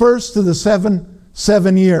 Refers to the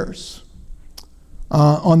seven years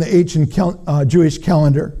on the ancient Jewish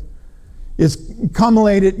calendar. It's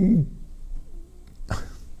culminated.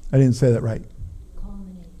 I didn't say that right.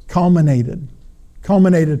 Culminated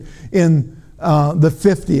in the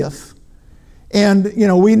 50th. And,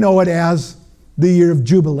 we know it as the year of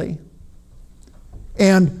Jubilee.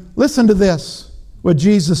 And listen to this, what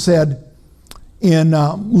Jesus said in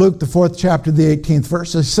Luke, the 4th chapter, the 18th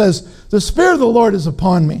verse. It says, the Spirit of the Lord is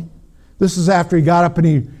upon me. This is after he got up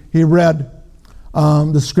and he read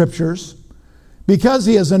the scriptures. Because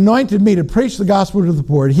he has anointed me to preach the gospel to the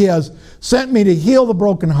poor. He has sent me to heal the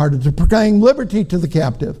brokenhearted, to proclaim liberty to the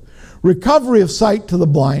captive, recovery of sight to the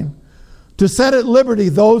blind, to set at liberty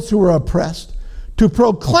those who are oppressed, to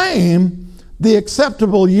proclaim the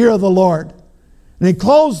acceptable year of the Lord. And he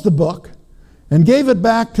closed the book and gave it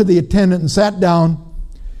back to the attendant and sat down.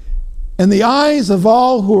 And the eyes of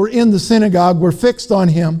all who were in the synagogue were fixed on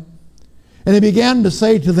him. And he began to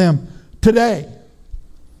say to them, today,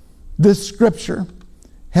 this scripture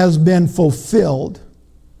has been fulfilled.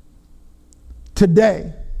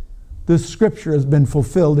 Today, this scripture has been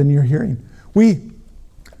fulfilled in your hearing. You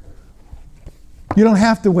don't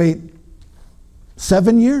have to wait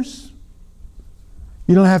 7 years.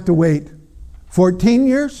 You don't have to wait 14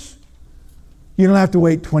 years. You don't have to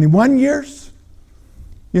wait 21 years.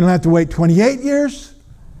 You don't have to wait 28 years.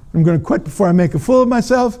 I'm going to quit before I make a fool of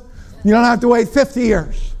myself. You don't have to wait 50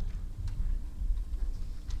 years.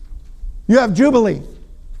 You have Jubilee.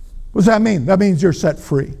 What does that mean? That means you're set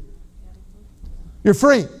free. You're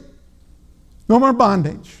free. No more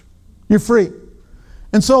bondage. You're free.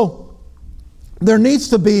 And so there needs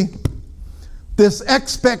to be this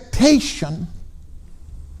expectation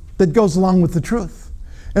that goes along with the truth.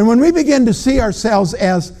 And when we begin to see ourselves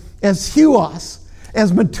as huios,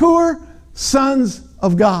 as mature sons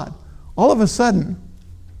of God, all of a sudden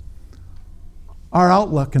our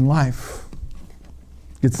outlook in life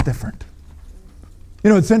gets different.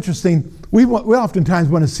 It's interesting. We oftentimes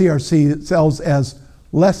want to see ourselves as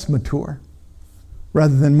less mature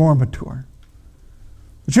rather than more mature.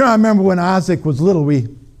 But I remember when Isaac was little, we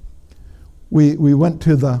went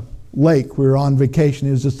to the lake. We were on vacation.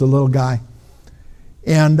 He was just a little guy.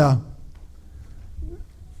 And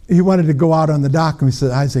he wanted to go out on the dock. And we said,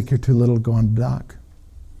 Isaac, you're too little to go on the dock.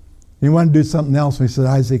 And he wanted to do something else. And we said,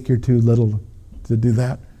 Isaac, you're too little to do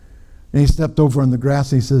that. And he stepped over on the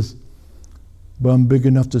grass and he says, but I'm big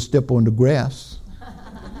enough to step on the grass.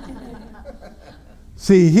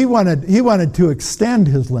 See, he wanted to extend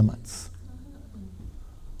his limits.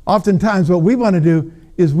 Oftentimes what we want to do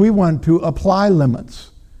is we want to apply limits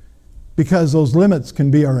because those limits can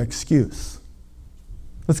be our excuse.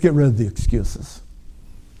 Let's get rid of the excuses.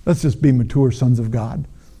 Let's just be mature sons of God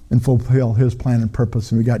and fulfill his plan and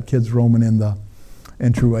purpose. And we got kids roaming in the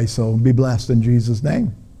entryway, so be blessed in Jesus'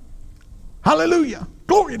 name. Hallelujah.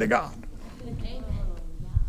 Glory to God.